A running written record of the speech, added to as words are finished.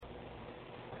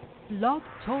Blog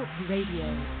Talk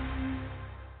Radio.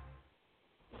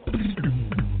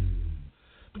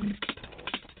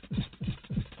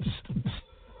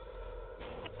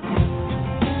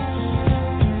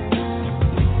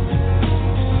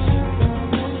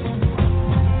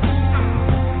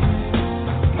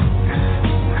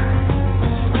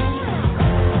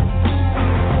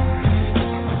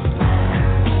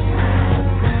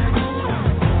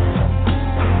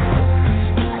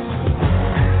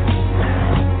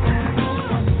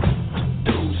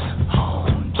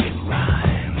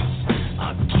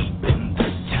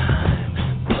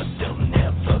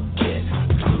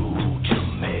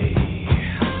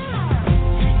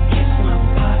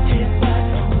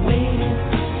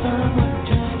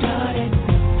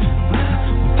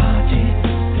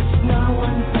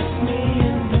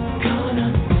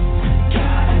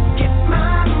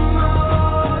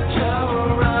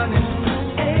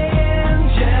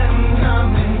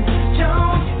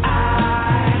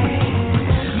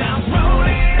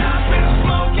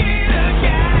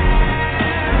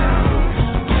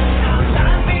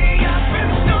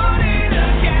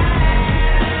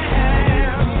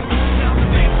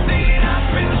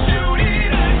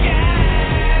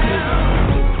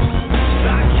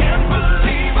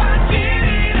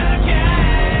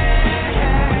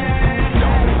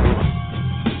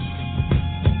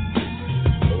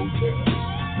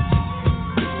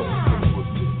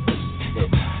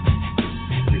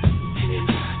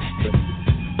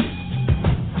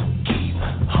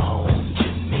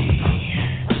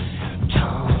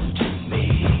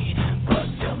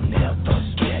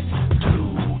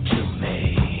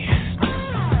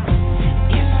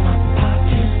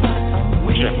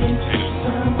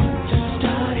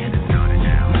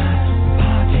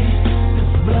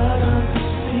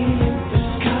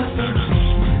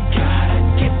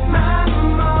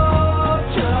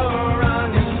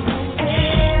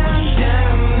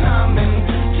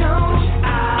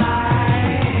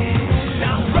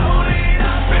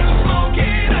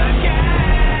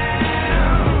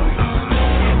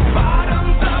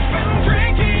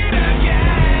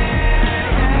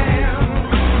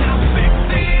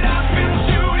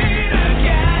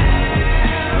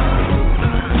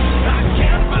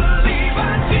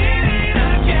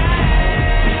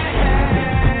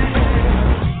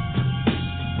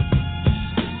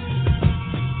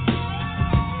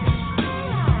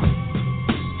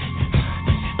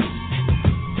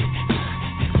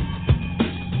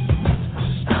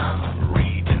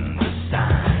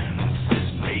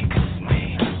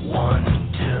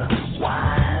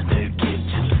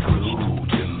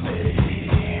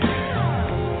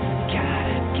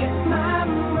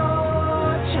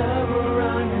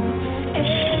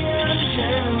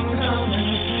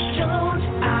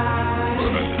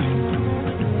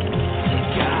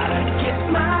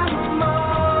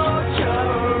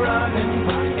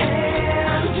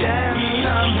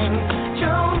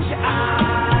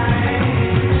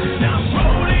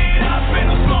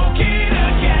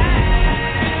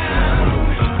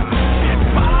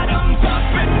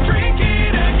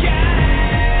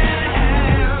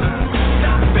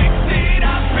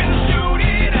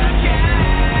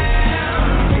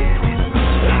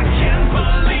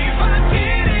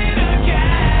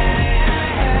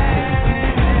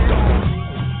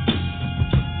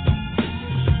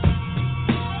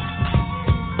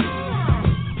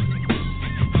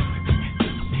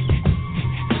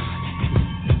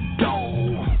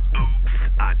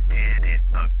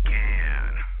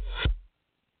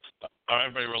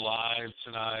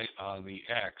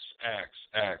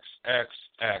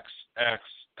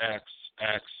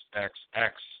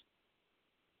 xxxxxxxxxx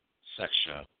sex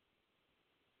show.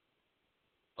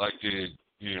 Like, dude,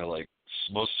 like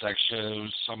most sex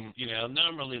shows, some,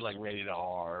 normally like rated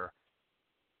R.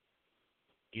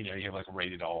 You have like a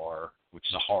rated R, which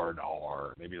is a hard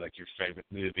R. Maybe like your favorite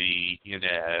movie,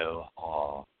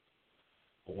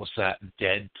 what was that?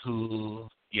 Deadpool?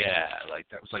 Yeah, like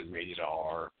that was like rated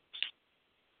R.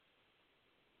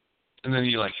 And then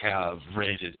you like have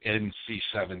rated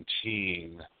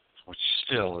NC-17, which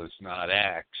still is not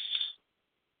X,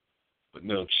 but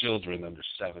no children under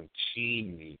 17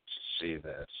 need to see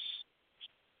this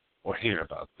or hear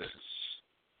about this.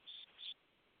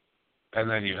 And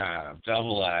then you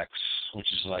double X,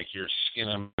 which is like your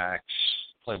Skinamax,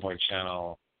 Playboy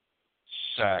Channel,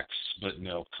 sex, but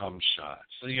no cum shots.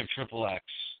 So you have triple X.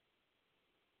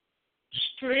 Just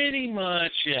pretty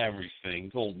much everything.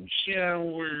 Golden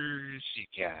showers, you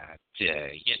got,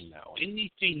 anything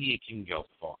you can go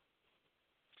for.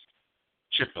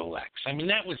 Triple X. I mean,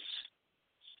 that was,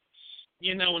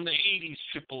 in the 80s,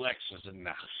 triple X was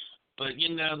enough. But,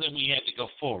 then we had to go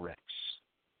 4X.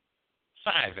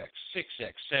 5X,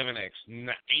 6X, 7X, 8,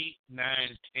 9,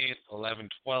 10, 11,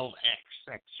 12X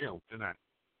sex show tonight.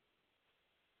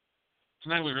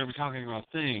 Tonight we're going to be talking about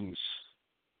things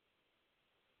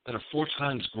that are 4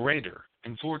 times greater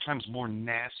and 4 times more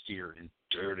nastier and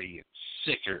dirty and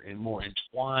sicker and more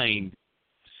entwined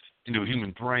into a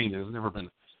human brain that has never been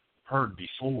heard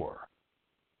before.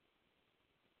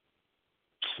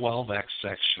 12X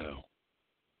sex show.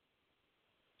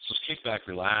 So just kick back,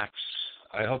 relax.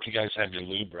 I hope you guys have your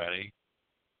lube ready.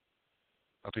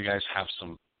 Hope you guys have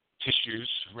some tissues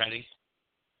ready.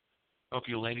 Hope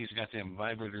you ladies got them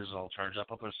vibrators all charged up.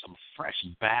 Hope there's some fresh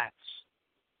bats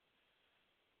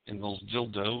in those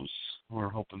dildos. We're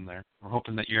hoping there. We're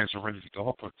hoping that you guys are ready to go.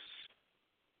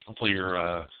 Hopefully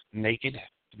you're naked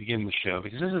to begin the show,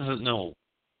 because this isn't no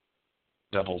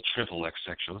double, triple X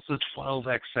sex show. This is a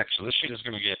 12X sex show. This shit is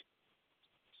going to get...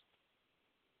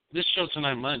 This show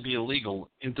tonight might be illegal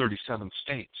in 37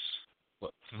 states.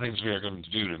 What the things we are going to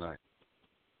do tonight.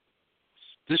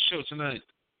 This show tonight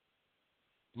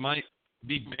might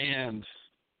be banned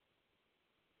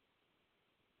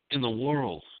in the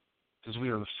world, because we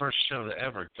are the first show to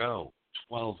ever go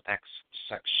 12X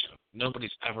sex show.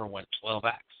 Nobody's ever went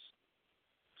 12X.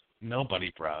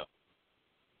 Nobody, bro.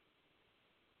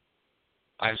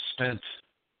 I've spent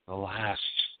the last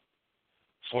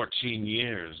 14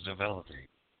 years developing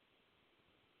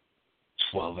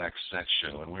 12X sex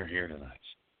show, and we're here tonight.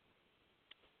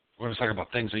 We're going to talk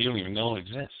about things that you don't even know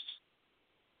exist.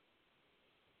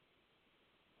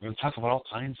 We're going to talk about all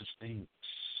kinds of things.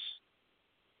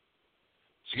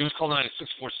 So give us a call tonight at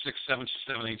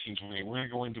 646-727-1820. We're going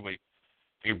to go into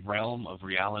a realm of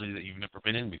reality that you've never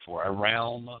been in before. A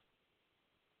realm of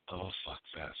a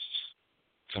fuckfest.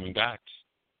 Coming back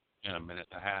in a minute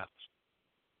and a half.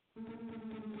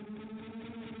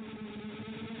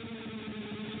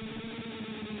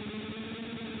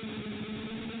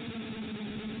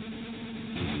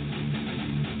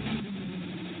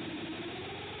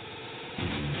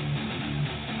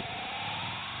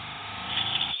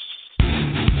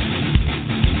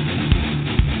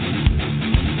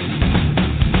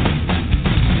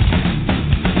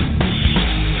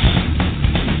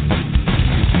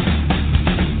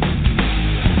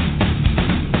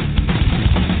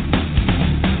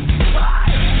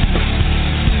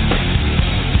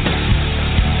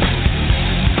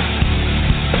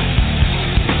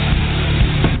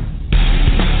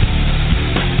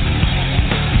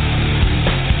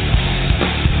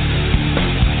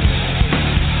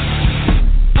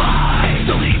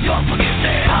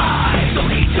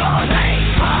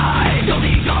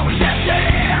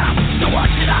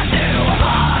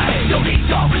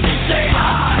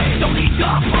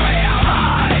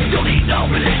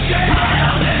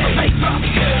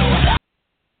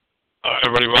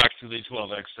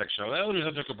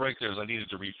 As I needed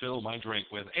to refill my drink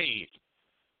with a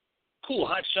cool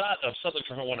hot shot of Southern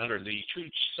Comfort 100, the true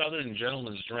Southern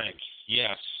gentleman's drink.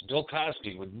 Yes, Bill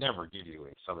Cosby would never give you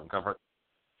a Southern Comfort.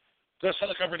 Go to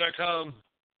SouthernComfort.com.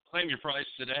 Claim your price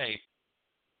today.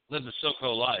 Live the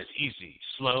SoCo life. Easy,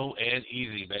 slow, and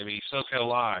easy, baby. SoCo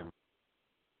Lime.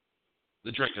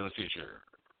 The drink of the future.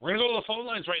 We're going to go to the phone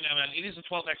lines right now, man. It is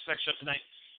a 12X sex show tonight.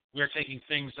 We are taking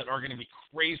things that are going to be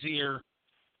crazier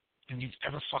than you've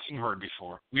ever fucking heard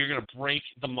before. We are going to break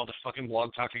the motherfucking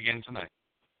blog talk again tonight.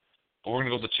 But we're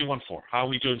going to go to 214. How are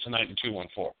we doing tonight in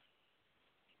 214?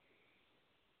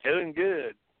 Doing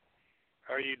good.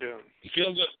 How are you doing? You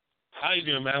feel good? How you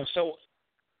doing, man? So,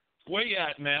 where you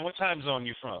at, man? What time zone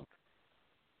you from?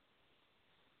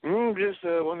 Just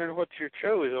wondering what your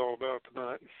show is all about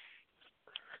tonight.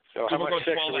 So how much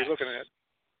sex are we looking at?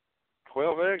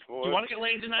 12X, boy. You want to get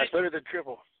laid tonight? That's better than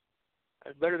triple.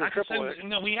 That's better than triple X.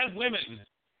 No, we have women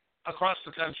across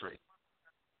the country.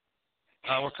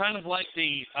 We're kind of like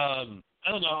the, I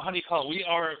don't know, how do you call it? We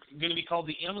are going to be called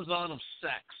the Amazon of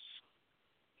sex.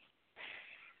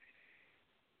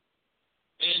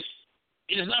 And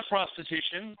it is not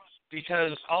prostitution,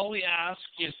 because all we ask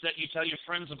is that you tell your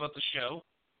friends about the show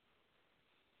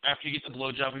after you get the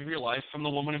blowjob of your life from the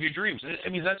woman of your dreams. I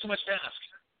mean, is that too much to ask?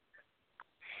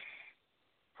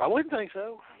 I wouldn't think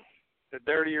so. The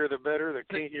dirtier, the better. The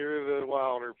kinkier, the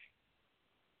wilder.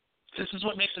 This is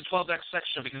what makes the 12X sex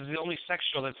show, because it's the only sex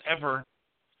show that's ever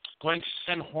going to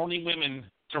send horny women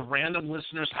to random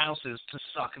listeners' houses to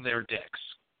suck their dicks.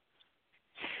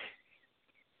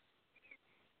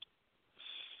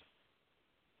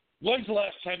 When's the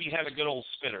last time you had a good old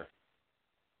spitter?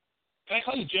 Can I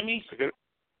call you Jimmy?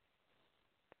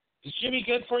 Is Jimmy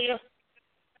good for you?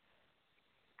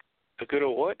 A good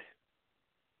old what?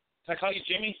 Can I call you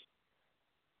Jimmy?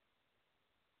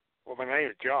 Well, my name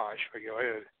is Josh, but go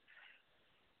ahead.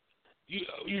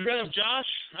 You ready, Josh?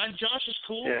 Josh is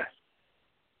cool. Yeah.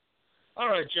 All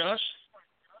right, Josh.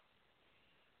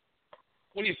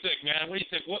 What do you think, man? What do you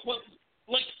think? What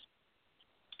like?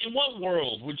 In what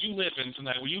world would you live in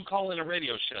tonight? Where you call in a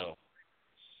radio show,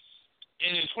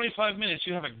 and in 25 minutes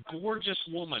you have a gorgeous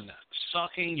woman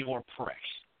sucking your prick?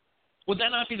 Would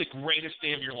that not be the greatest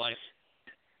day of your life?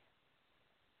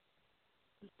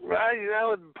 Right, that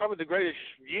would probably the greatest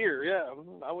year. Yeah,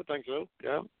 I would think so.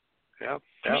 Yeah.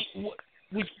 I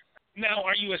mean, now,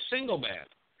 are you a single man?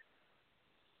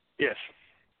 Yes.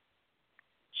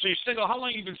 So you're single. How long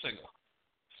have you been single?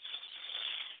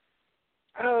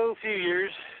 Oh, a few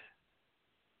years.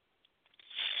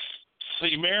 So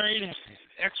you married,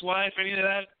 ex-wife, any of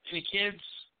that? Any kids?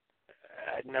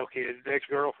 No kids.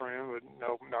 Ex-girlfriend, but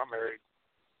no, not married.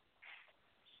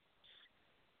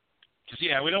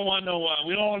 Yeah, we don't want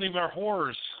we don't want any of our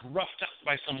whores roughed up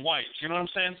by some whites. You know what I'm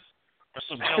saying? Or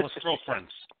some jealous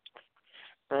girlfriends.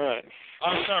 Right.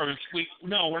 I'm sorry.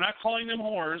 We're not calling them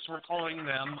whores. We're calling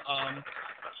them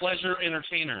pleasure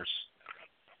entertainers.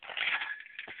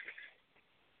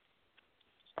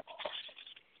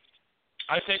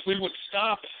 I think we would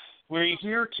stop. We're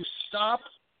here to stop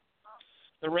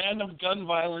the random gun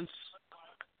violence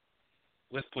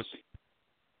with pussy.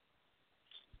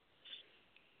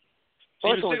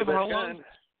 Well, You've been single for how long?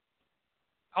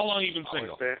 How long have you been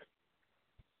single?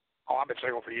 I've been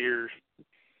single for years.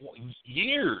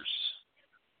 Years?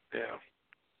 Yeah.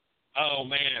 Oh,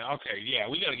 man. Okay, yeah,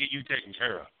 we got to get you taken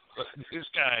care of.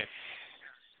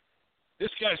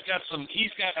 This guy's got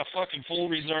he's got a fucking full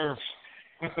reserve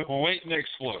waiting to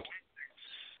explode.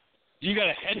 You got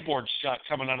a headboard shot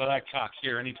coming out of that cock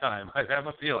here anytime. I have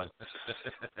a feeling.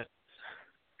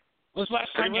 When's the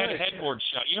last time you had a headboard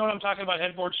shot? You know what I'm talking about,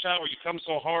 headboard shot, where you come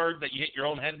so hard that you hit your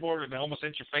own headboard and it almost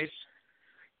hits your face?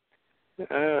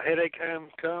 Headache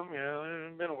come, yeah,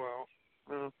 it's been a while.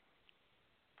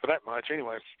 For that much,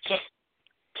 anyway.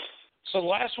 So the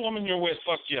last woman you're with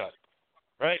fucked you up,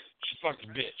 right? She fucked a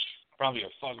bitch. Probably a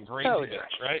fucking crazy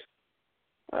bitch, right?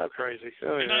 Oh, crazy.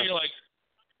 Oh, and yeah.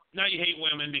 Now you hate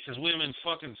women because women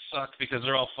fucking suck because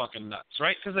they're all fucking nuts,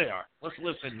 right? Because they are.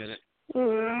 Let's admit it.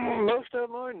 Most of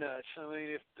them are nuts. I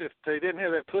mean, if they didn't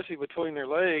have that pussy between their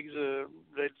legs,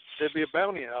 there'd be a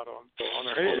bounty out on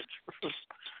their heads.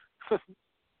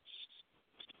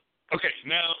 Okay,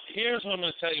 now here's what I'm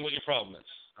going to tell you what your problem is.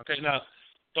 Okay, now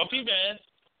don't be bad,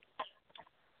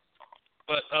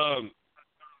 but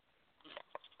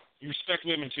you respect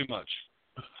women too much.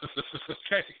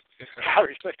 Okay. I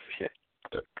respect you.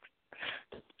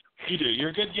 You do. You're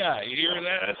a good guy.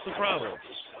 That's the problem.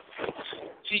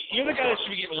 See, you're the guy that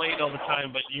should be getting laid all the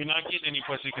time, but you're not getting any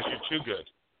pussy because you're too good.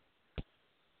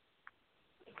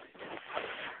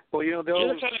 Well, you know,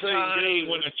 you're the kind of guy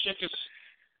when a chick is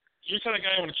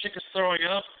throwing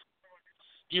up,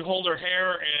 you hold her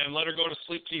hair and let her go to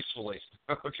sleep peacefully.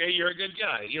 Okay, you're a good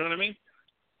guy. You know what I mean?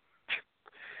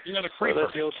 You're not a creeper. Well,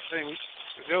 that's the old thing.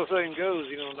 The old saying goes,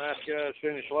 you know, nice guys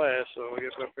finish last, so I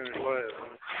guess I finished last.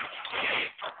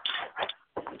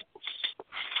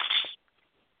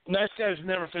 Nice guys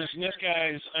never finish. Nice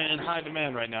guys are in high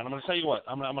demand right now. And I'm going to tell you what.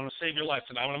 I'm going to save your life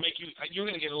tonight. I'm going to make you're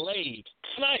going to get laid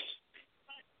tonight.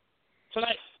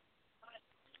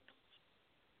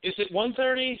 Is it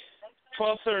 1:30,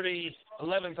 12:30,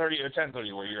 11:30, or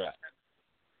 10:30 where you're at?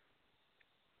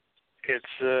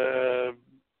 It's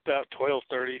about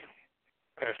 12:30,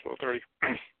 past 12:30.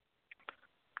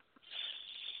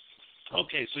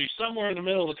 Okay, so you're somewhere in the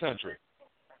middle of the country.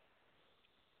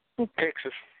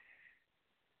 Texas.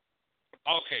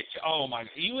 Okay. Oh my!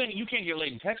 You can't get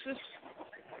laid in Texas?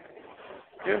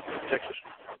 Yeah, Texas.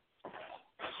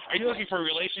 Are you looking for a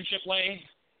relationship lay,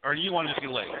 or do you want to just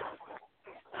get laid?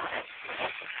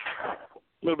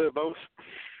 A little bit of both.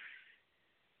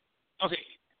 Okay.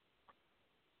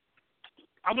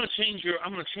 I'm gonna change your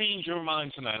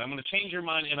mind tonight. I'm gonna change your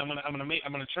mind, and I'm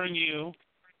gonna turn you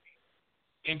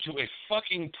into a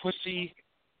fucking pussy,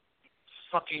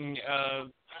 fucking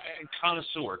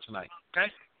connoisseur tonight.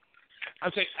 Okay.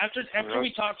 I'd say after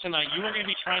we talk tonight, you are gonna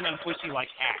be trying on pussy like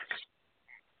hats.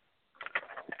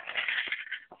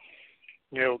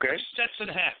 Yeah. Okay. Stetson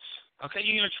hats. Okay.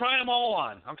 You're gonna try them all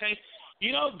on. Okay.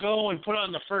 You don't go and put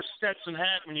on the first Stetson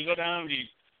hat when you go down to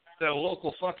the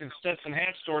local fucking Stetson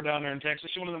hat store down there in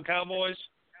Texas. You one of them cowboys?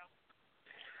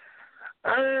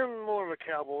 I am more of a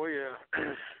cowboy, yeah.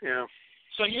 Yeah.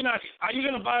 So are you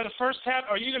going to buy the first hat,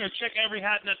 or are you going to check every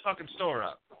hat in that fucking store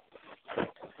out?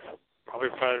 Probably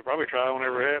try on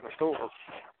every hat in the store.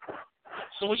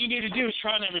 So what you need to do is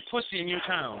try on every pussy in your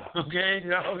town, okay?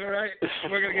 All right?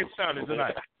 We're going to get started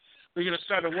tonight. We're going to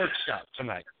start a workshop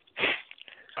tonight.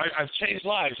 I've changed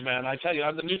lives, man. I tell you,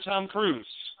 I'm the new Tom Cruise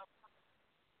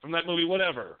from that movie,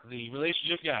 whatever, the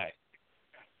relationship guy.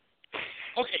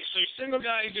 Okay, so you're single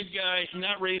guy, good guy,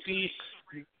 not rapey.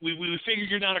 We figured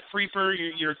you're not a creeper.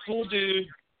 You're a cool dude.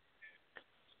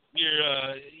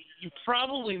 You're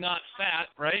probably not fat,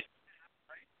 right?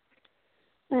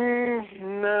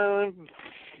 No,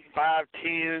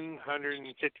 5'10",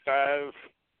 155.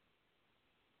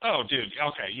 Oh, dude.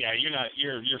 Okay, yeah, you're not.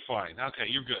 You're fine. Okay,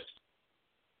 you're good.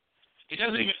 It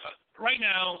doesn't even right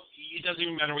now. It doesn't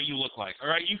even matter what you look like. All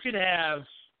right, you could have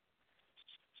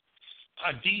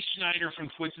a Dee Snider from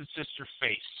Twisted Sister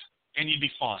face, and you'd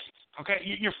be fine. Okay,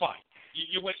 you're fine.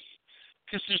 You're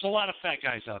because there's a lot of fat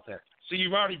guys out there. So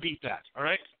you've already beat that. All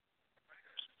right.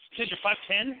 You said you're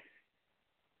 5'10"?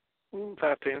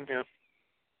 5'10", yeah.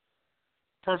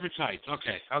 Perfect height.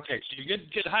 Okay. So you're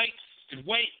good height, good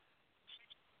weight.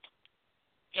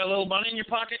 Got a little money in your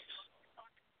pocket?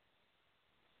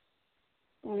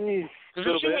 Because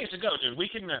there's 2 ways to go, dude. We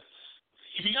can,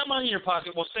 if you got money in your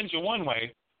pocket, we'll send you one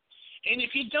way. And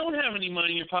if you don't have any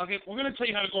money in your pocket, we're going to tell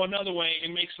you how to go another way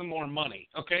and make some more money,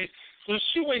 okay? So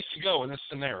there's 2 ways to go in this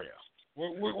scenario.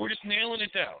 We're just nailing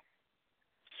it down.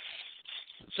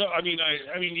 So, I mean,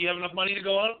 do you have enough money to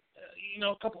go out?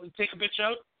 Take a bitch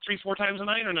out 3-4 times a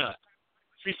night or not?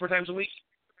 3-4 times a week?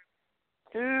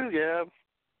 Yeah.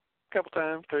 A couple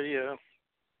times, 3, yeah.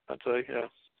 I'd say, yeah.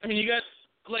 I mean, you got,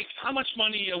 how much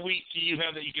money a week do you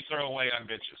have that you could throw away on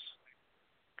bitches?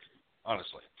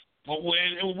 Honestly. Well,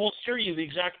 we'll steer you the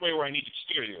exact way where I need to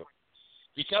steer you.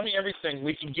 You tell me everything,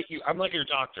 we can get you. I'm like your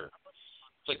doctor.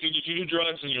 It's like, dude, did you do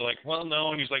drugs? And you're like, well,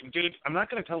 no. And he's like, dude, I'm not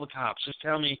going to tell the cops. Just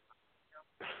tell me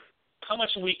how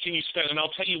much a week can you spend, and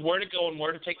I'll tell you where to go and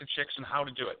where to take the chicks and how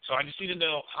to do it. So I just need to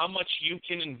know how much you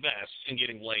can invest in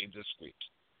getting laid this week.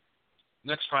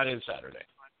 Next Friday and Saturday.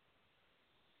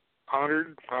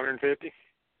 100, 150.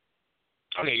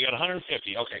 Okay, you got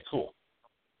 150. Okay, cool.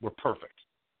 We're perfect.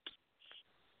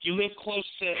 Do you live close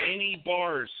to any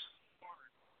bars?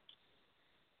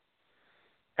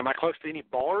 Am I close to any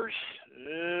bars?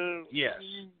 Yes.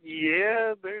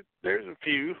 Yeah, there's a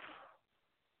few.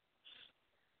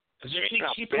 Is there any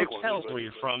cheap hotels where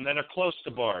you're from that are close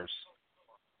to bars?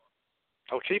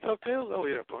 Oh, cheap hotels? Oh,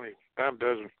 yeah, plenty. Dime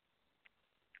dozen.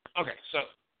 Okay, so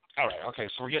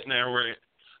we're getting there.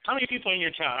 How many people are in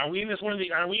your town? Are we in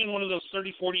one of those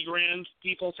 30, 40 grand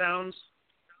people towns?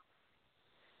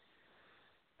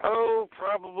 Oh,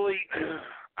 probably.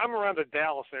 I'm around the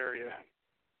Dallas area.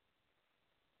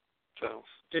 So.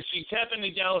 Did she tap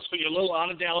into Dallas, but you're a little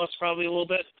out of Dallas probably a little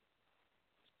bit?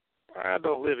 I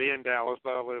don't live in Dallas,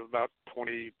 but I live about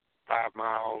 25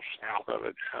 miles south of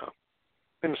it,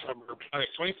 in the suburbs. Okay,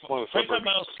 25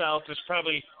 miles south is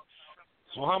probably,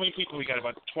 so how many people we got?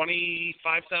 About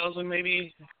 25,000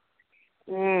 maybe?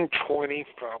 20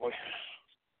 probably.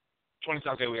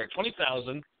 20,000, okay, we got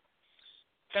 20,000,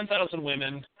 10,000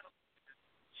 women,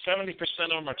 70% of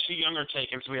them are too young or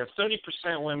taken, so we have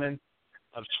 30% women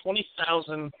of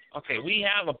 20,000. Okay, we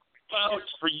have about,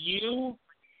 for you,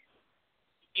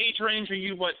 age range, are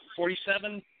you,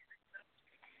 47?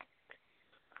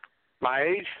 My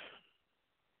age?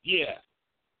 Yeah.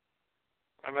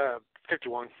 I'm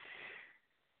 51.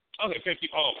 Okay, 50.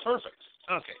 Oh, perfect.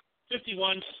 Okay,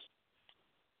 51.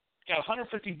 Got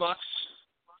 $150.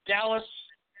 Dallas.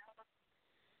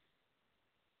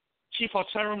 Cheap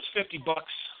hotel rooms, $50.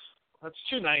 That's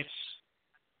 2 nights.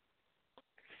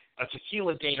 A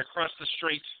tequila date across the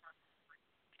street.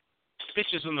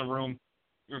 Bitches in the room.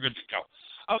 You're good to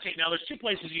go. Okay, now there's 2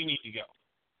 places you need to go.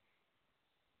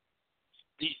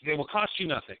 They will cost you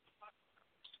nothing.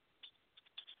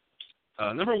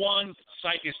 Number 1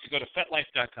 site is to go to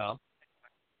FetLife.com.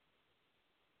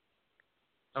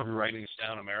 I'll be writing this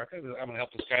down, America. I'm going to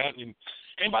help this guy out.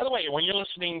 And by the way, when you're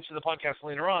listening to the podcast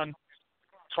later on,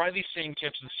 try these same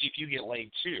tips and see if you get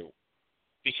laid too.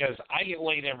 Because I get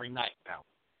laid every night now.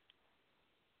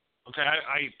 Okay,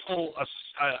 I pull a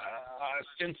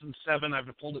Stinson 7. I've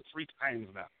pulled it 3 times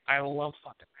now. I love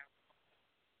fucking.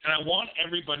 And I want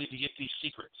everybody to get these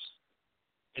secrets.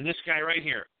 And this guy right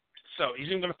here. So he's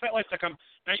going to go to FetLife.com.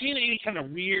 Now, you need any kind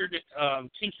of weird,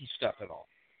 kinky stuff at all?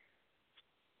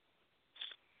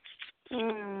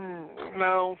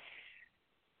 No.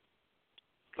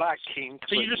 Like kink,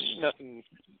 so but you just,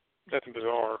 nothing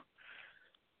bizarre.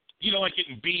 You don't like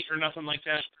getting beat or nothing like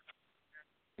that?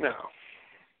 No.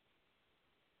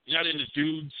 You're not into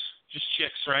dudes, just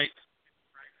chicks, right?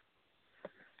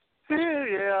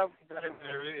 Yeah, got in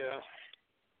there,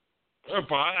 yeah. Or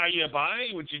bi? Are you a bi?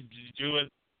 Would you do a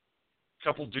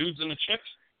couple dudes and a chick?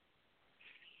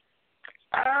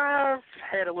 I've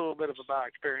had a little bit of a bi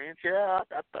experience. Yeah,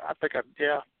 I think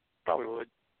yeah, probably would.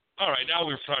 All right, now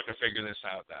we're starting to figure this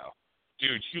out now.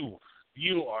 Dude,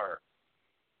 you are,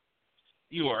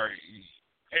 are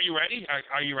you ready?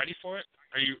 Are you ready for it?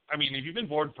 I mean, if you've been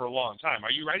bored for a long time,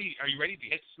 are you ready to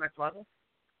hit this next level?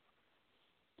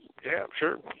 Yeah,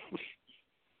 sure.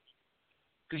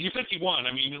 Because you're 51.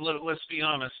 I mean, let's be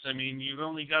honest. I mean, you've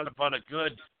only got about a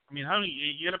good, you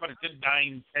got about a good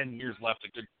 9-10 years left,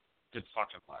 good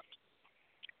fucking left.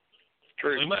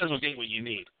 True. So you might as well get what you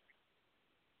need.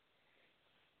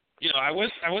 You know, I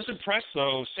was impressed,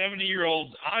 though.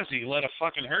 70-year-old Ozzy let a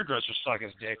fucking hairdresser suck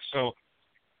his dick. So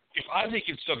if Ozzy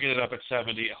can still get it up at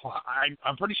 70,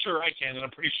 I'm pretty sure I can, and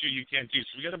I'm pretty sure you can, too.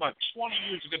 So we got about 20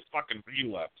 years of good fucking for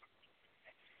you left.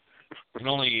 And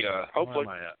only, hopefully.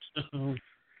 where am I at?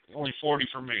 Only 40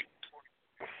 for me.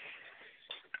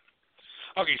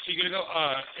 Okay, so you're going to go,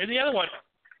 and the other one,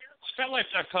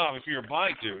 FetLife.com, if you're a bi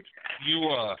dude,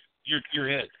 you're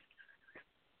it.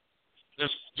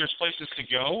 There's places to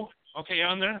go, okay,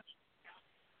 on there.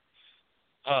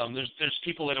 There's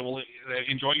people that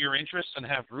enjoy your interests and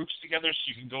have groups together, so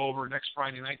you can go over next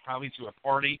Friday night probably to a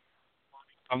party.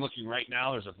 I'm looking right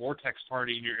now. There's a Vortex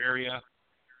party in your area.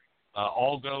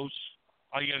 All goes.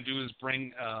 All you got to do is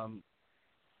bring a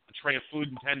tray of food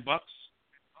and $10,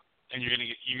 and you're gonna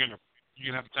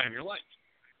have the time of your life.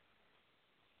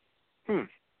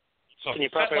 So can you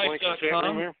pop that link in the chat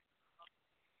room here?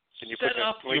 Can you put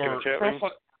that link in the chat room?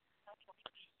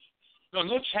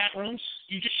 No chat rooms.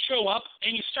 You just show up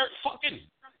and you start fucking.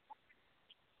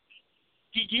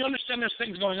 Do you understand there's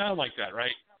things going on like that,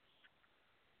 right?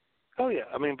 Oh, yeah.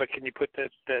 I mean, but can you put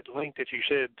that link that you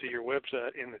said to your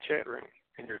website in the chat room,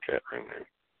 in your chat room there?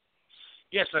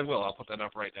 Yes, I will. I'll put that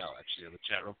up right now, actually, in the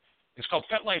chat room. It's called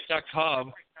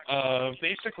FetLife.com.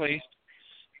 Basically,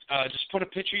 just put a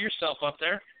picture of yourself up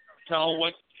there. Tell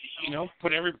what, tell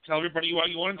everybody what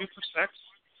you want to do for sex.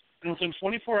 And within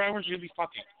 24 hours, you'll be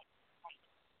fucking.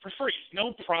 For free.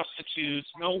 No prostitutes,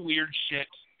 no weird shit.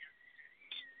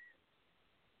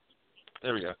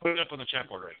 There we go. Put it up on the chat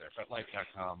board right there,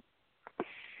 FetLife.com.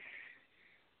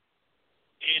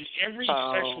 And every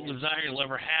sexual desire you'll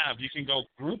ever have, you can go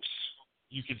groups.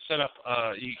 You can set up,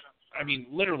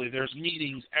 literally, there's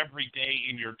meetings every day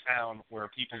in your town where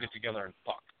people get together and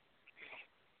fuck.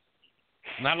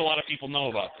 Not a lot of people know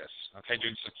about this, okay,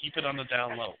 dude? So keep it on the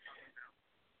down low.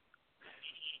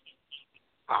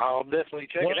 I'll definitely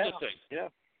check it out. One other thing. Yeah.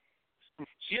 So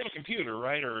you have a computer,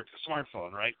 right, or a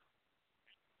smartphone, right?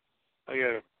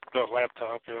 I got a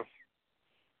laptop, yeah.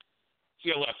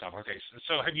 You got a laptop, okay.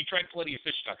 So have you tried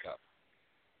plentyoffish.com?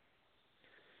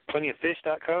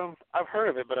 Plentyoffish.com? I've heard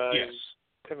of it, but I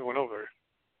haven't went over it.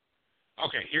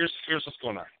 Okay, here's what's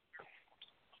going on.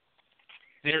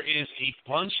 There is a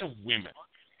bunch of women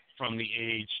from the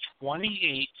age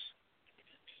 28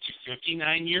 to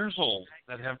 59 years old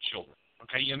that have children.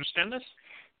 Okay, you understand this?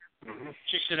 Mm-hmm.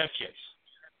 Chicks that have kids.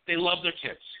 They love their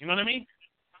kids. You know what I mean?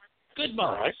 Good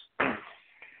moms. Right.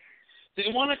 They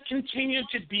want to continue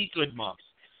to be good moms.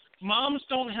 Moms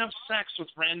don't have sex with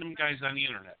random guys on the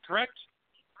internet, correct?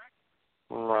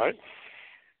 Right.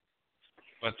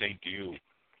 But they do.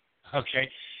 Okay?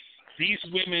 These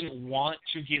women want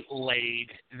to get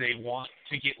laid. They want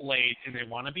to get laid, and they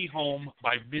want to be home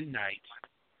by midnight,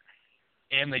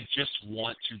 and they just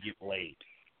want to get laid.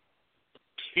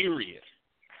 Period.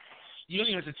 You don't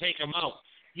even have to take them out.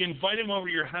 You invite them over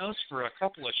to your house for a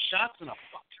couple of shots and a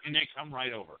fuck, and they come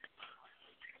right over.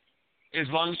 As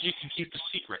long as you can keep the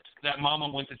secret that mama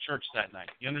went to church that night.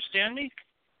 You understand me?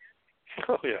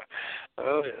 Oh, yeah.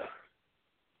 Oh, yeah.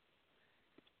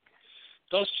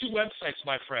 Those two websites,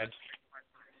 my friend,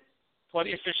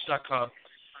 plentyoffish.com.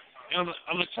 And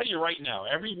I'm going to tell you right now,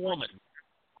 every woman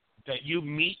that you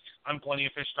meet on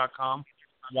plentyoffish.com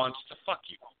wants to fuck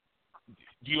you.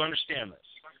 Do you understand this?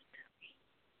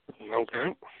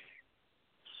 Okay.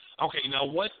 Okay, now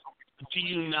what do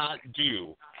you not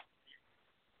do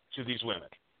to these women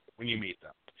when you meet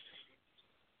them?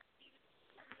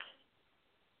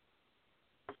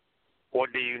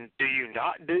 What do you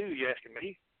not do? You asking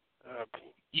me?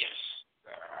 Yes.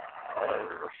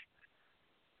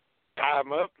 Tie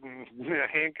them up in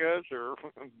handcuffs or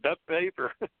duct tape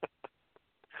or.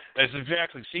 That's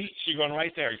exactly. See, you're going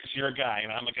right there because you're a guy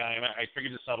and I'm a guy, and I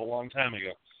figured this out a long time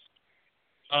ago.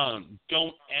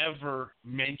 Don't ever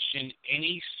mention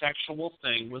any sexual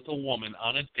thing with a woman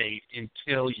on a date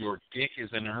until your dick is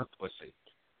in her pussy.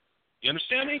 You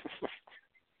understand me?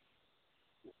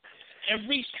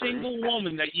 Every single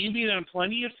woman that you meet on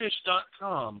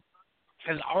plentyoffish.com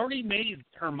has already made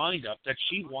her mind up that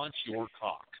she wants your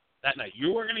cock that night.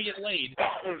 You are going to get laid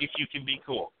if you can be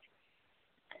cool.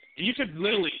 And you could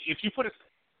literally, if you put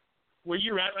where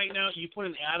you're at right now, you put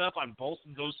an ad up on both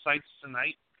of those sites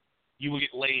tonight, you will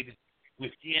get laid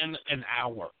within an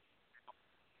hour.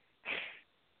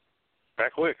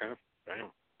 That quick, huh?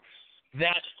 Damn.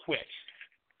 That quick.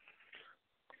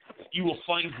 You will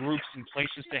find groups and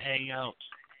places to hang out.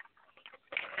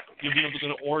 You'll be able to go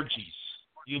to orgies.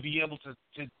 You'll be able to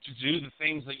do the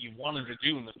things that you wanted to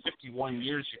do in the 51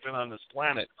 years you've been on this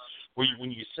planet, where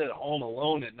when you sit at home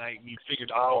alone at night and you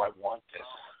figured, oh, I want this,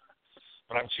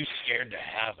 but I'm too scared to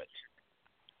have it.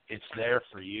 It's there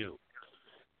for you.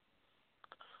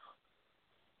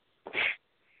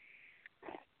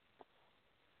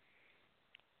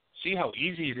 See how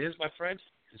easy it is, my friend?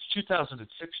 It's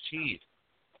 2016.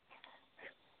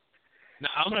 Now,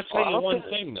 I'm going to tell you one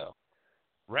thing, though.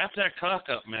 Wrap that cock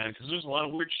up, man, because there's a lot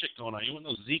of weird shit going on. You want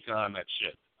no Zika on that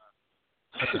shit.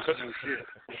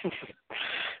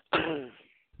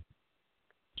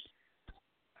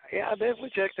 Yeah, I definitely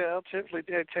checked it out. Definitely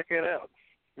did check it out.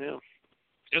 Yeah.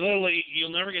 Literally,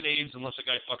 you'll never get AIDS unless a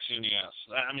guy fucks you in the ass.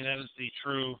 I mean, that is the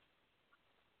true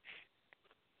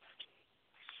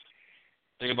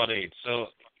thing about AIDS. So,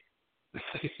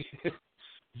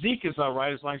 Zika's all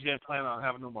right as long as you don't plan on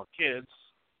having no more kids.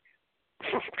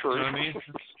 True. You know what I mean?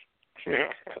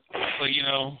 Yeah. But, you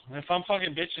know, if I'm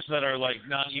fucking bitches that are, like,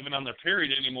 not even on their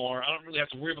period anymore, I don't really have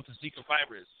to worry about the Zika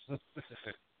virus. And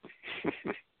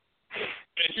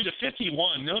through the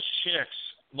 51, those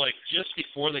chicks, like, just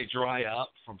before they dry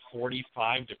up from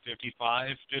 45 to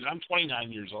 55, dude, I'm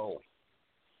 29 years old.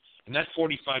 And that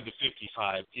 45 to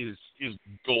 55 is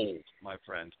gold, my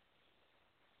friend.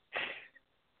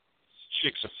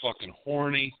 Chicks are fucking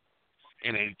horny,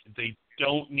 and they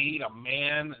don't need a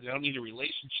man. They don't need a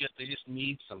relationship. They just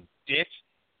need some dick,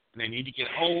 and they need to get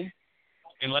home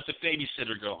and let the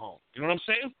babysitter go home. You know what I'm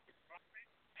saying?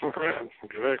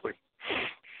 Exactly.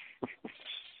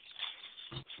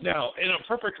 Now, in a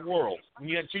perfect world, when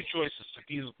you had two choices to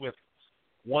be with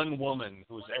one woman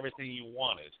who was everything you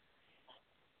wanted,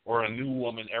 or a new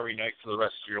woman every night for the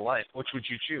rest of your life, which would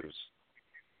you choose?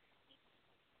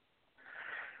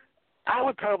 I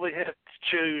would probably have to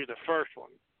choose the first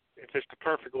one. If it's the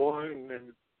perfect one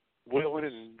and willing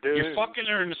and doing it. You're fucking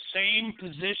her in the same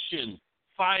position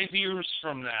 5 years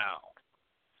from now.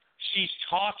 She's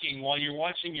talking while you're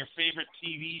watching your favorite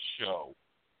TV show.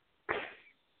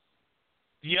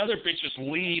 The other bitches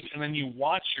leave, and then you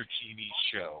watch your TV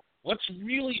show. What's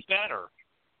really better?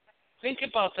 Think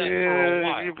about that for a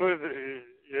while. If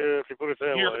you put it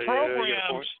that way.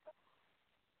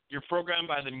 You're programmed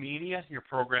by the media. You're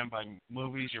programmed by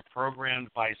movies. You're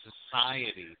programmed by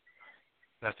society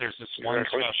that there's this one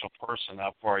special person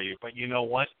out for you. But you know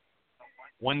what?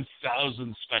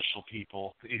 1,000 special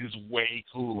people is way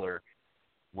cooler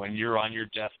when you're on your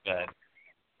deathbed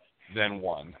than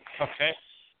one. Okay?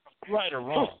 Right or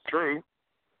wrong? True.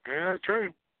 Yeah,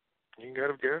 true. You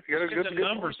got a good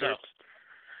numbers up.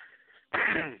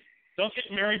 Don't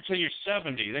get married till you're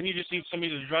 70. Then you just need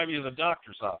somebody to drive you to the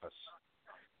doctor's office.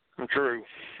 True.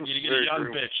 You get a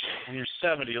young bitch when you're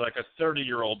 70, like a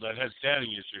 30-year-old that has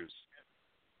daddy issues.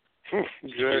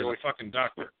 Exactly. You're a fucking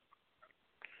doctor.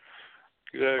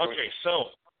 Exactly. Okay, so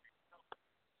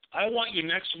I want you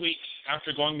next week,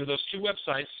 after going to those two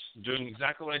websites, doing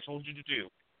exactly what I told you to do,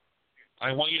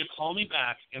 I want you to call me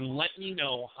back and let me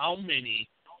know how many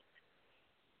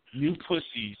new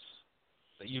pussies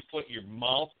that you put your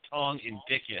mouth, tongue, and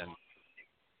dick in,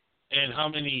 and how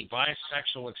many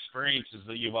bisexual experiences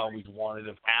that you've always wanted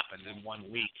have happened in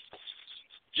 1 week,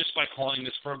 just by calling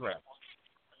this program.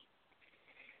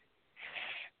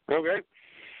 Okay.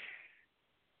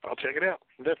 I'll check it out,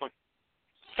 definitely.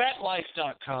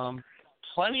 FatLife.com,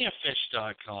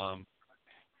 PlentyOfFish.com.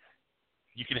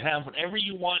 You can have whatever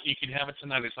you want. You can have it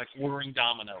tonight. It's like ordering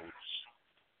Domino's.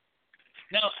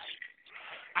 Now,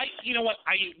 you know what?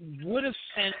 I would have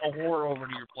sent a whore over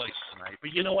to your place tonight,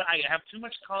 but you know what? I have too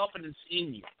much confidence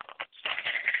in you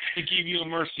to give you a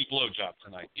mercy blowjob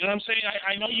tonight. You know what I'm saying?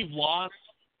 I know you've lost,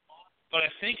 but I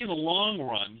think in the long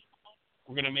run,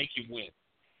 we're going to make you win.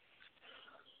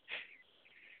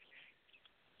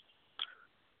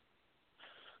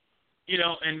 You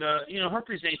know, and,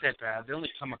 herpes ain't that bad. They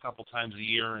only come a couple times a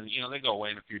year, and, they go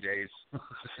away in a few days.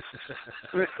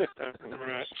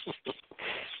 Right.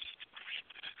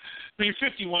 I mean,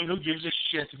 51, who gives a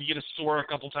shit if you get a sore a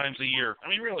couple times a year? I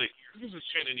mean, really, who gives a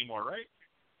shit anymore, right?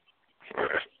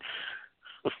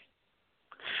 So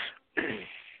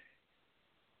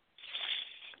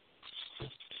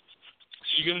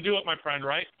you're going to do it, my friend,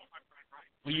 right?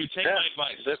 Will you take my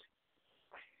advice?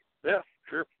 Yeah,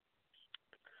 sure.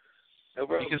 No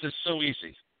problem. Because it's so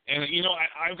easy. And, you know,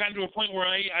 I've gotten to a point where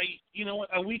you know what,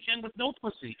 a weekend with no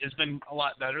pussy has been a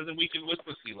lot better than weekend with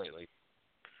pussy lately.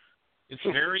 It's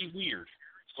very weird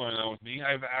what's going on with me.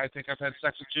 I think I've had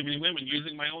sex with too many women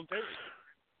using my own theory.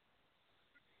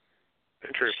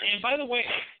 Interesting. And by the way,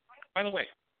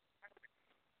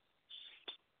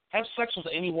 have sex with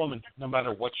any woman, no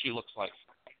matter what she looks like.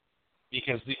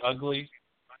 Because the ugly,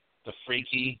 the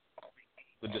freaky,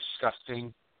 the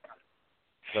disgusting,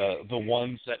 the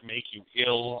ones that make you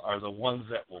ill are the ones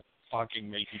that will fucking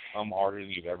make you come harder than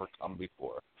you've ever come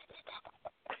before.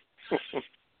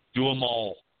 Do them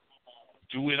all.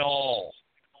 Do it all.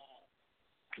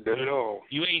 Do it all.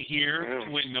 You ain't here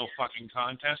to win no fucking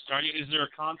contest, are you? Is there a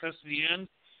contest at the end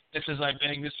that says I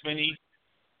bang this many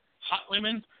hot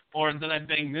women, or that I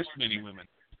bang this many women?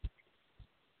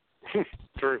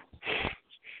 True.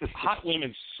 Hot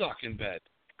women suck in bed.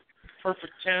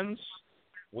 Perfect 10s,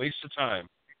 waste of time.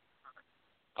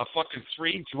 A fucking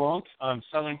 3 drunk on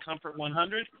Southern Comfort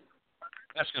 100,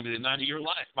 that's going to be the night of your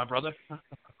life, my brother.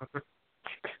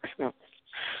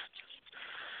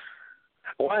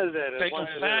 Why is that? Why is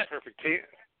that a perfect 10?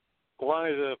 Why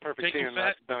is a perfect 10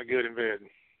 not good in bed?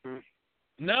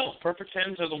 No, perfect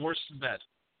 10s are the worst in bed.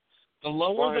 The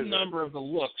lower the number of the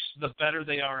looks, the better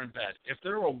they are in bed. If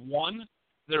they're a 1,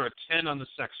 they're a 10 on the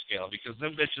sex scale, because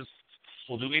them bitches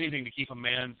will do anything to keep a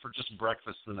man for just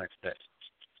breakfast the next day.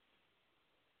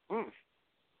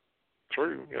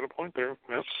 True. You got a point there.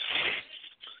 Yep.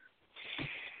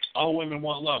 All women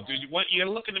want love, dude. You got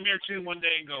to look in the mirror, too, one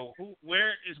day and go,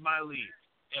 where is my lead?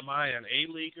 Am I an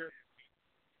A-leaguer?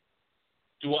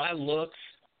 Do I look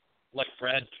like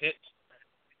Brad Pitt?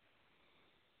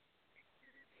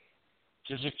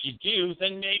 Because if you do,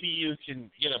 then maybe you can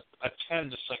get a 10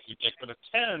 to suck your dick. But a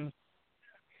 10,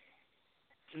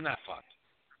 not fun.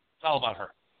 It's all about her.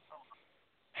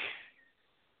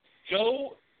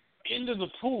 Go into the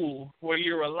pool where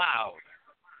you're allowed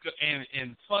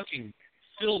and fucking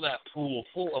fill that pool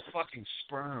full of fucking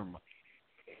sperm.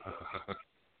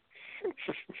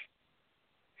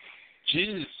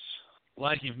 Jizz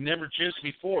like you've never jizzed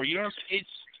before. You know, it's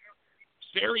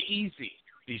very easy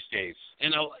these days.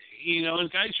 And, you know,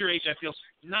 and guys your age I feel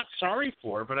not sorry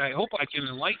for, but I hope I can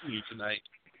enlighten you tonight.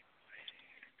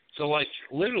 So, like,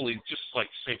 literally just, like,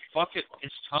 say, fuck it,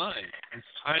 it's time. It's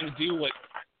time to do what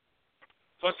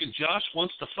fucking Josh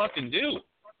wants to fucking do.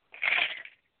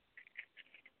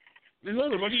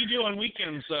 Lily, what do you do on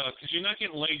weekends? Because you're not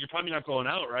getting laid. You're probably not going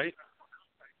out, right?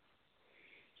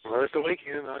 Well, it's the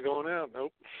weekend. Not going out.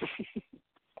 Nope.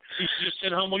 You just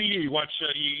sit home. What do? You watch?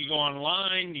 You go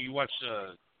online. You watch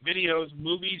videos,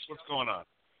 movies. What's going on?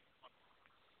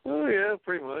 Oh yeah,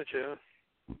 pretty much. Yeah.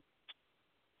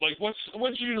 Like what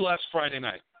did you do last Friday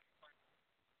night?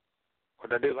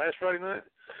 What did I do last Friday night?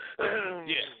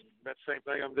 Yeah. That same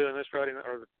thing I'm doing this Friday night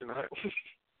or tonight.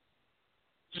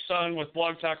 Just on with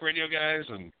Blog Talk Radio guys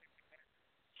and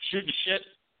shooting shit.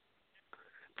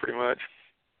 Pretty much.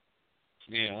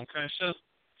 Yeah. Okay. So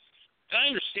I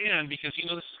understand because you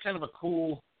know this is kind of a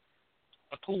cool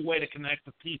way to connect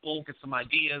with people, get some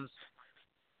ideas,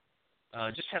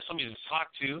 just have somebody to talk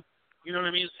to. You know what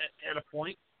I mean? At a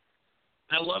point.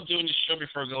 And I love doing this show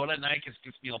before I go at night. It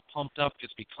gets me all pumped up,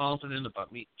 gets me confident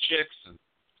about meeting chicks, and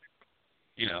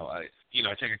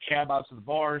I take a cab out to the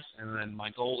bars, and then my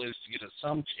goal is to get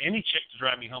any chick to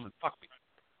drive me home and fuck me.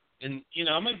 And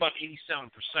I'm at about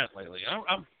 87% lately.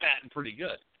 I'm batting pretty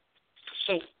good.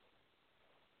 So,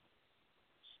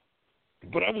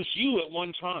 but I was you at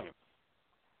one time.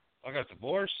 I got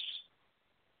divorced.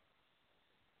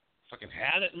 Fucking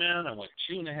had it, man. I went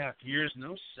 2.5 years,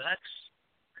 no sex.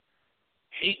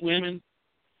 Hate women.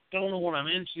 Don't know what I'm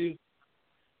into.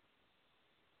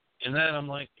 And then I'm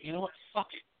like, you know what?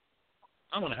 Fuck it.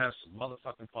 I'm going to have some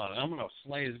motherfucking fun. I'm going to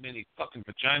slay as many fucking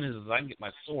vaginas as I can get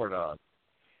my sword on.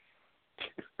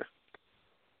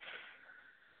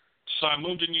 So I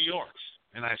moved to New York,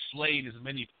 and I slayed as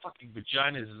many fucking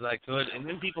vaginas as I could, and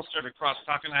then people started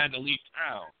cross-talking. I had to leave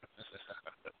town.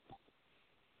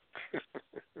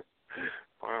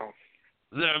 Wow.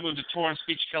 Then I moved to Torrance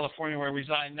Beach, California, where I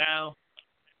reside now.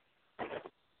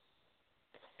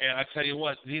 And I tell you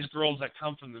what, these girls that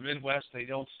come from the Midwest, they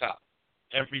don't stop.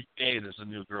 Every day there's a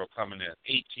new girl coming in,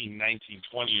 18, 19,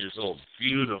 20 years old,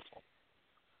 beautiful,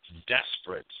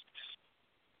 desperate.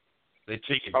 They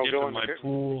take a dip in my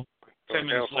pool. 10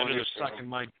 minutes later, they're sucking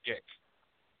my dick.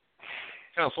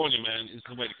 California, man, is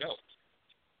the way to go.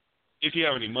 If you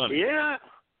have any money. Yeah.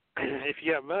 If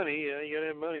you have money, you got to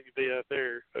have money to be out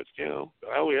there. But,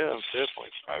 oh, yeah,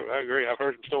 definitely. I agree. I've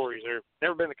heard some stories there.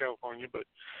 Never been to California, but,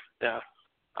 yeah,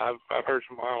 I've heard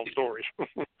some wild stories.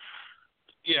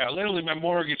 Yeah, Yeah, literally my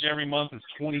mortgage every month is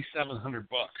 $2,700, and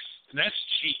that's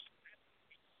cheap.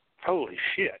 Holy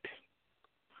shit.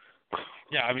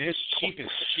 Yeah, I mean it's cheap as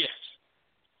shit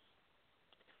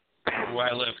where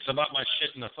I live. 'Cause I bought my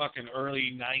shit in the fucking early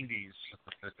 '90s.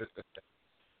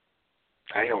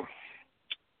 Damn.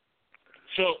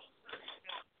 So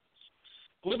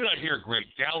living out here, great.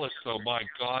 Dallas, though, my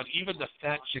God, even the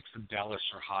fat chicks in Dallas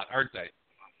are hot, aren't they?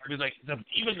 I mean, like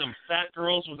even them fat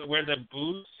girls with wear them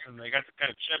boots and they got the kind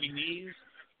of chubby knees,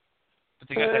 but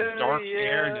they got that dark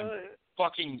hair and them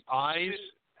fucking eyes.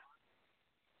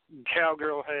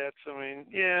 Cowgirl hats. I mean,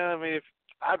 yeah. I mean,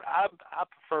 I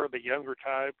prefer the younger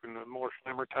type and the more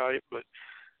slimmer type, but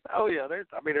oh yeah, there's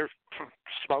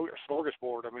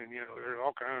smorgasbord. I mean, there's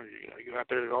all kinds. You go out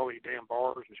there, there's all these damn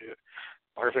bars and shit.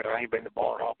 Like I said, I ain't been to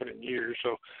bar hopping in years,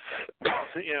 so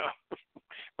But yeah,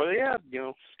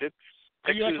 it's.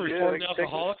 Are you like a reformed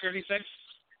alcoholic or anything?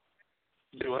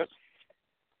 Do what?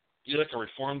 You like a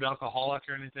reformed alcoholic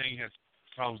or anything? You have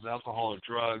problems with alcohol or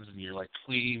drugs, and you're like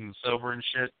clean and sober and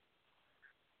shit?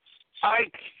 I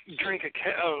drink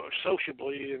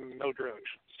sociably and no drugs.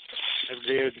 Never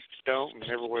did, don't, and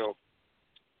never will.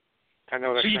 I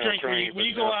know that's so you kind drink of strange. When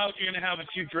you go out, you're gonna have a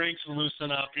few drinks and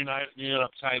loosen up. You're not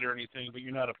uptight or anything, but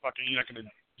you're not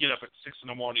gonna get up at 6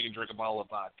 a.m. and drink a bottle of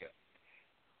vodka.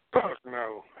 Fuck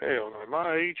no, hell no.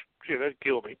 My age, shit, that'd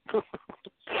kill me.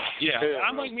 Yeah, hell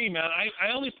I'm no. like me, man.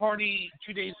 I only party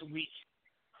 2 days a week,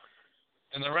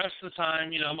 and the rest of the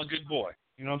time, I'm a good boy.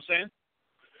 You know what I'm saying?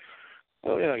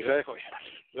 Oh yeah, exactly.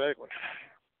 I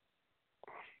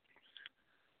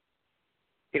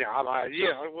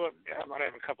might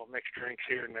have a couple of mixed drinks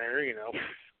here and there.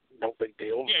 No big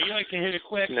deal. Yeah, you like to hit it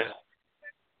quick. No. A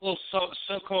little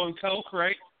SoCo and Coke,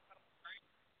 right?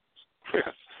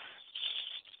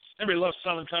 Everybody loves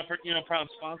Southern Comfort. Proud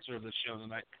sponsor of this show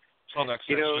tonight. 12X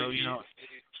show.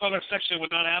 12X section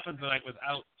would not happen tonight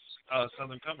without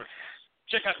Southern Comfort.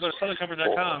 Check out go to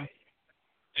southernComfort.com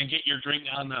and get your drink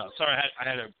on now. Sorry, I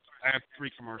had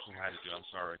 3 commercials I had to do. I'm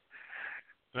sorry.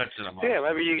 That's it. Yeah,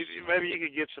 maybe you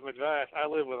could get some advice. I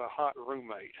live with a hot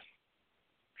roommate.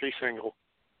 She's single.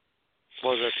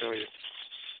 What does that tell you?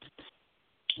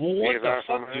 Well, what the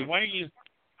fuck, dude? Why are you?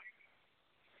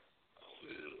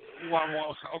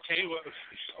 Well, okay. Well,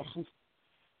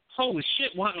 holy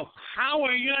shit! How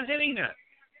are you not hitting that?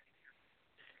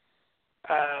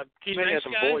 She's nice had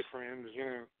some guy?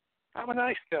 boyfriends. I'm a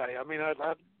nice guy. I mean,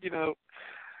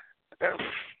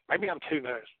 maybe I'm too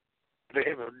nice. They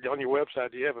have on your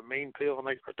website. Do you have a mean pill? I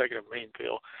may start taking a mean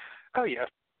pill. Oh yeah,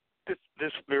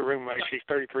 this roommate. She's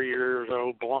 33 years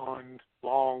old, blonde,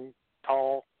 long,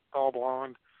 tall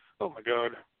blonde. Oh my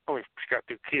God. Only she's got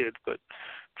 2 kids, but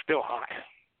still hot.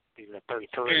 Even at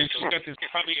 33. And she's got this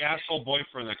probably asshole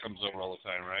boyfriend that comes over all the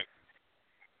time, right?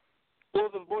 Well,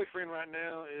 the boyfriend right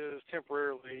now is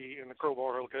temporarily in the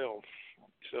Crowbar Hotel.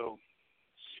 So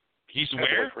he's the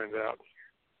where? boyfriend's out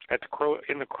at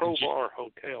in the Crowbar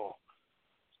Hotel.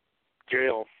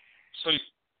 Jail. So,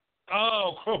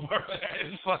 Crowbar, that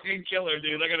is fucking killer,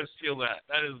 dude. I gotta steal that.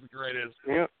 That is the greatest.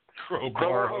 Yep.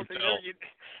 Crowbar Hotel.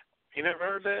 You never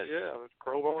heard that? Yeah, it's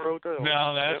Crowbar Hotel.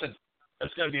 No,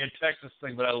 that's gotta be a Texas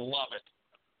thing, but I love it.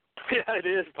 Yeah, it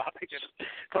is. I think it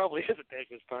probably is a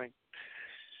Texas thing.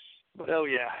 But oh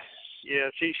yeah,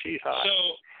 she's hot.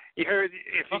 So you heard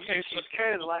if she's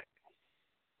kind of like.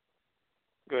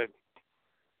 Good.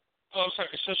 Oh,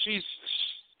 sorry. So she's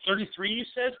 33, you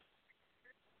said?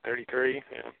 33,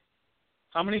 yeah.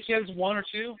 How many kids? 1 or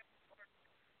 2?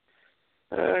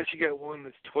 She got one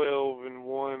that's 12 and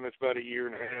one that's about a year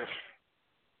and a half.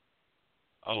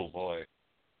 Oh boy.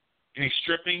 Any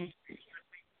stripping?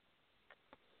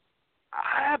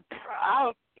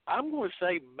 I'm going to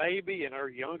say maybe in her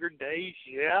younger days,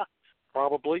 yeah,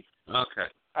 probably. Okay.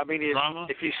 I mean, Drama?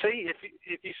 if you seen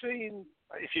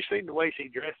the way she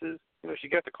dresses, she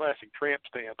got the classic tramp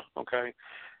stamp, okay.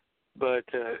 But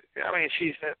I mean,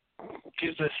 she's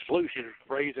this flute. She was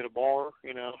raised at a bar,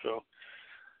 so.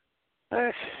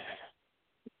 I'm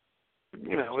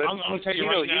gonna tell you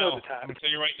right now. You know the type. I'm gonna tell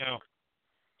you right now.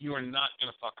 You are not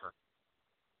gonna fuck her.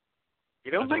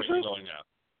 You don't think so? Going now.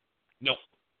 No.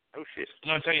 Oh shit. I'm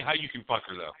gonna tell you how you can fuck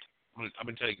her though. I'm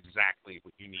gonna tell you exactly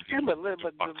what you need to do. But let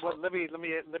me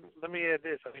add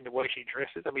this. I mean, the way she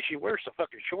dresses. I mean, she wears some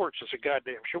fucking shorts. It's a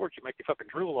goddamn shorts. You make you fucking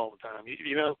drool all the time. If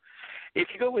you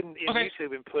go in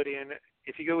YouTube and put in,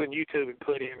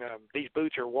 these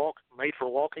boots are made for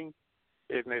walking,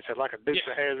 and it's like a Dukes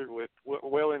of Hazzard with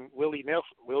Willie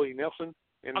Nelson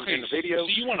in the video.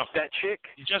 So you want that chick,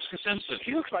 Jessica Simpson?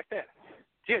 She looks like that.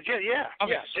 Yeah. Okay. Yeah,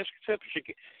 Jessica Simpson.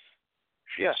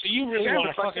 Yeah. So you really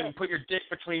want to fucking put your dick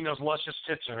between those luscious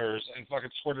tits of hers and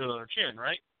fucking squirt it on her chin,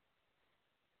 right?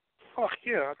 Fuck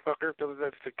yeah, I fuck her till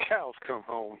the cows come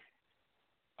home.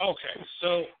 Okay,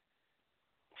 so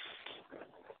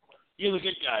you're the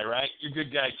good guy, right? You're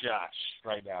good guy Josh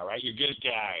right now, right? You're good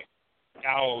guy.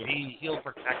 Oh, he'll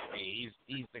protect me.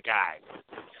 He's the guy.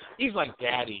 He's like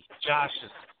daddy.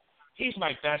 He's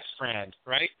my best friend,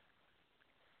 right?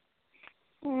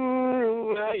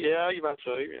 Well, yeah, you might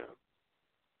say, yeah.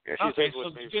 Yeah, she's Okay, been so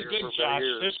with me good for Josh.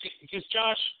 years. Because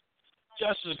Josh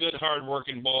is a good,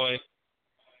 hard-working boy,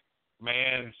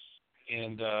 man,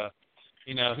 and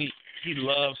he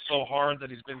loves so hard that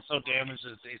he's been so damaged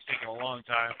that it's taken a long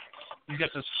time. He's got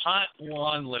this hot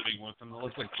blonde living with him that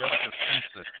looks like Justice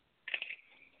Simpson.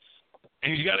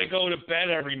 And he's got to go to bed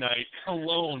every night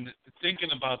alone thinking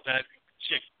about that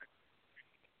chick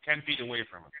 10 feet away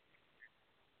from him.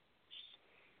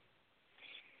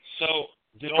 So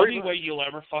the only way you'll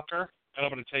ever fuck her, and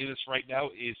I'm going to tell you this right now,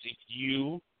 is if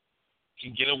you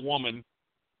can get a woman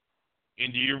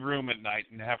into your room at night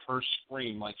and have her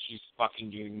scream like she's fucking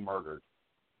getting murdered.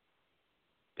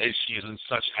 That she is in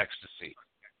such ecstasy.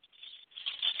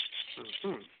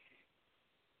 Mm-hmm.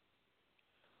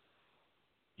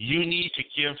 You need to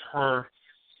give her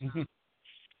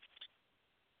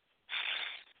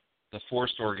the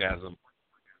forced orgasm.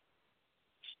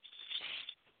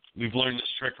 We've learned this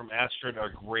trick from Astrid, our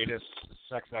greatest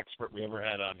sex expert we ever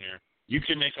had on here. You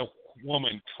can make a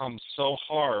woman come so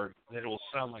hard that it will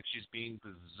sound like she's being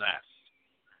possessed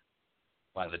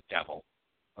by the devil.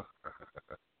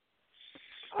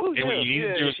 Oh, and what you need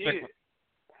to do is yeah.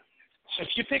 So if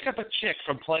you pick up a chick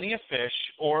from Plenty of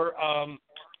Fish or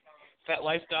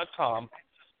FetLife.com,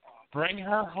 bring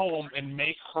her home and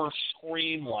make her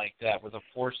scream like that with a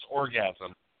forced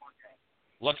orgasm.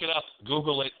 Look it up.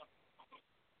 Google it.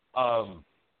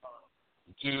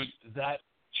 Dude, that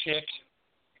chick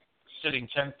sitting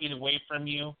 10 feet away from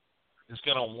you is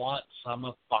going to want some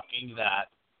of fucking that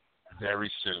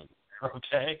very soon.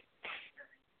 Okay?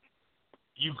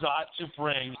 You got to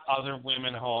bring other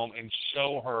women home and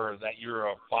show her that you're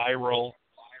a viral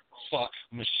fuck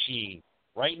machine.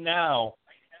 Right now,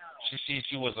 she sees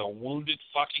you as a wounded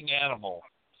fucking animal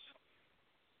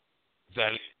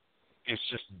that is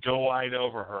just doe-eyed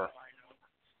over her.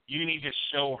 You need to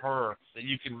show her that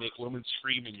you can make women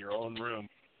scream in your own room,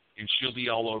 and she'll be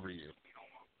all over you.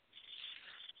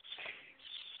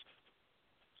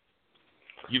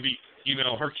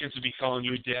 Her kids will be calling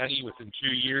you daddy. Within 2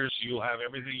 years, you'll have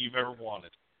everything you've ever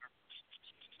wanted.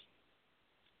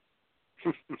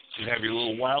 You have your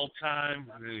little wild time,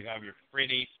 and then you have your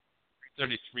pretty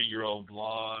 33-year-old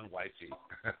blonde wifey.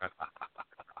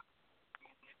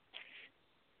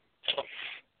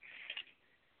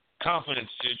 Confidence,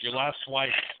 dude. Your last wife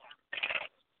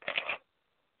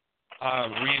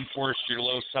reinforced your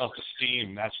low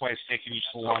self-esteem. That's why it's taking you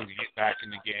so long to get back in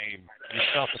the game. Your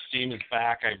self-esteem is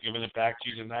back. I've given it back to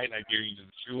you tonight. I've given you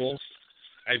the tools.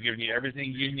 I've given you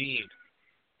everything you need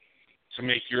to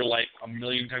make your life a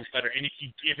million times better. And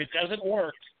if it doesn't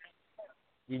work,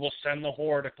 we will send the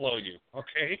whore to blow you.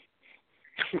 Okay?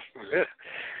 Yeah.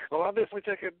 Well, I'll definitely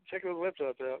check those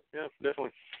websites out. Yeah,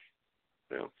 definitely.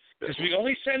 Yeah. Because we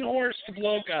only send whores to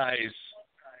blow guys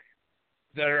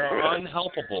that are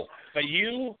unhelpable. But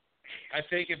you, I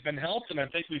think, have been helped, and I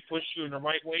think we pushed you in the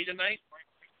right way tonight.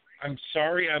 I'm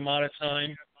sorry I'm out of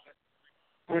time.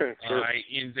 Yeah, sure.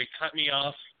 They cut me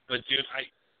off, but, dude,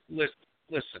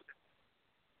 listen.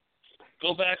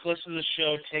 Go back, listen to the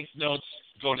show, take notes,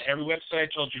 go to every website I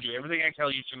told you, do everything I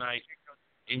tell you tonight.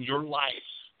 In your life,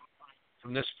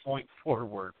 from this point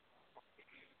forward,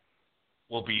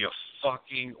 will be a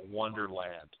fucking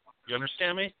wonderland. You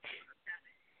understand me?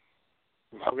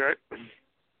 Okay.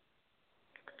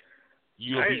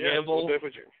 You'll be able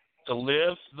to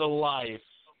live the life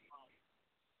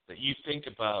that you think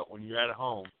about when you're at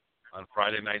home on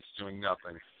Friday nights doing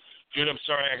nothing. Dude, I'm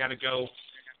sorry, I got to go.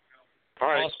 All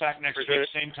right. Call us back next week,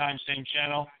 same time, same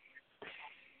channel.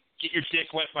 Get your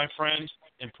dick wet, my friend,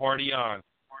 and party on.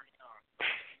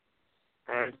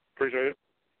 All right. Appreciate it.